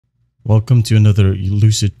Welcome to another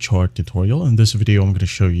Lucidchart tutorial. In this video, I'm going to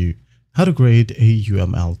show you how to create a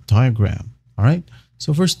UML diagram. All right.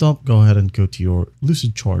 So first up, go ahead and go to your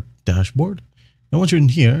Lucidchart dashboard. And once you're in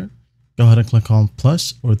here, go ahead and click on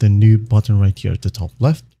plus or the new button right here at the top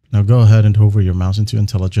left. Now go ahead and hover your mouse into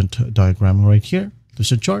intelligent diagram right here,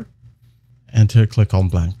 Lucidchart, and click on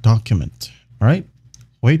blank document. All right.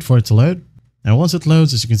 Wait for it to load. Now once it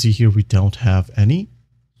loads, as you can see here, we don't have any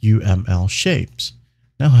UML shapes.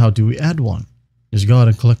 Now, how do we add one? Just go ahead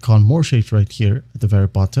and click on more shapes right here at the very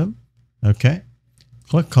bottom. Okay.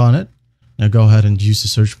 Click on it. Now go ahead and use the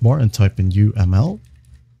search bar and type in UML.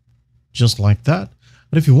 Just like that.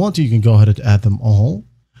 But if you want to, you can go ahead and add them all.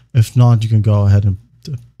 If not, you can go ahead and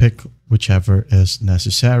pick whichever is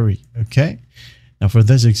necessary. Okay. Now for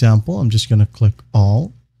this example, I'm just going to click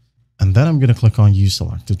all. And then I'm going to click on use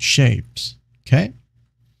selected shapes. Okay.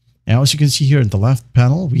 Now, as you can see here in the left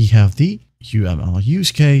panel, we have the UML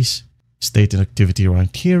use case, state and activity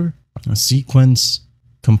right here, a sequence,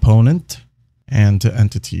 component, and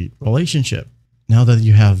entity relationship. Now that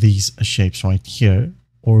you have these shapes right here,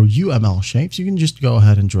 or UML shapes, you can just go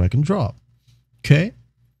ahead and drag and drop. Okay.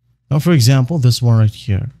 Now, for example, this one right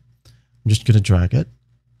here, I'm just going to drag it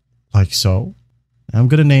like so. I'm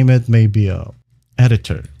going to name it maybe a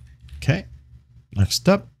editor. Okay. Next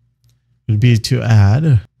step would be to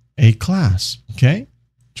add a class. Okay.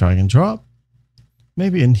 Drag and drop.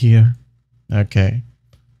 Maybe in here. Okay.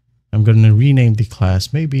 I'm going to rename the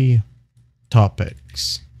class maybe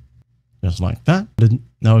topics. Just like that.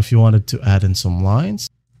 Now, if you wanted to add in some lines,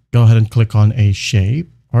 go ahead and click on a shape.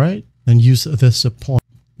 All right. Then use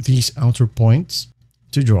these outer points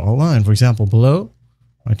to draw a line. For example, below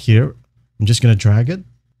right here, I'm just going to drag it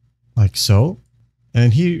like so.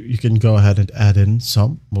 And here you can go ahead and add in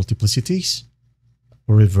some multiplicities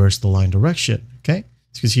or reverse the line direction. Okay.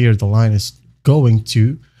 Because here the line is going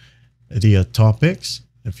to the topics.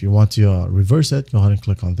 If you want to reverse it, go ahead and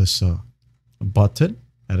click on this button.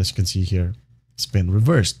 And as you can see here, it's been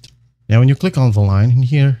reversed. Now, when you click on the line in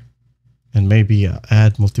here and maybe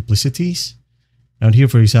add multiplicities. Now here,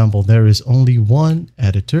 for example, there is only one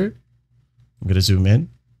editor. I'm going to zoom in.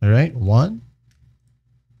 All right, one.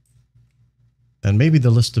 And maybe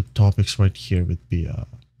the list of topics right here would be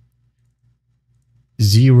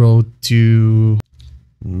 0 to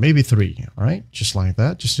maybe 3. All right, just like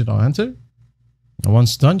that. Just hit on enter. And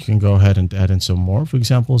once done, you can go ahead and add in some more. For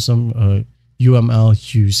example, some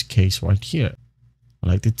UML use case right here,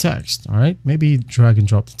 like the text. All right, maybe drag and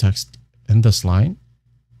drop the text in this line.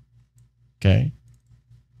 Okay,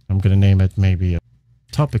 I'm gonna name it maybe a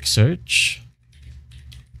topic search,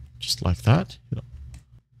 just like that.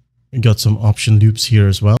 We got some option loops here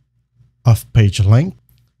as well. Off page length,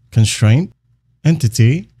 constraint,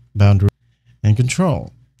 entity, boundary, and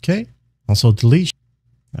control. Okay. Also deletion.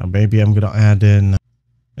 Now maybe I'm going to add in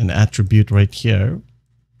an attribute right here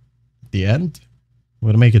at the end. I'm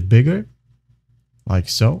going to make it bigger like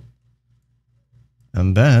so.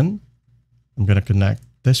 And then I'm going to connect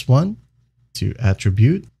this one to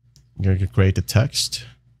attribute. I'm going to create a text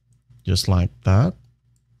just like that.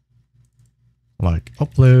 Like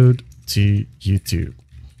upload to YouTube.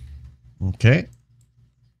 Okay.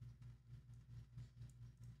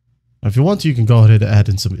 If you want to, you can go ahead and add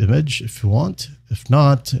in some image if you want. If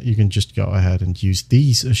not, you can just go ahead and use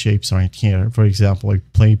these shapes right here. For example, a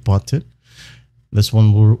play button. This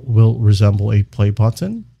one will resemble a play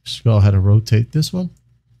button. Just go ahead and rotate this one.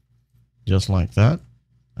 Just like that.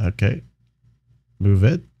 Okay. Move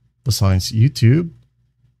it besides YouTube.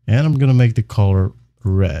 And I'm going to make the color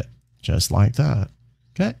red. Just like that.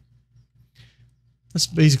 Okay. That's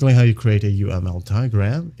basically how you create a UML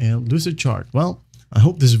diagram in Lucidchart. Well, I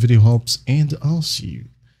hope this video helps, and I'll see you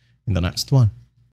in the next one.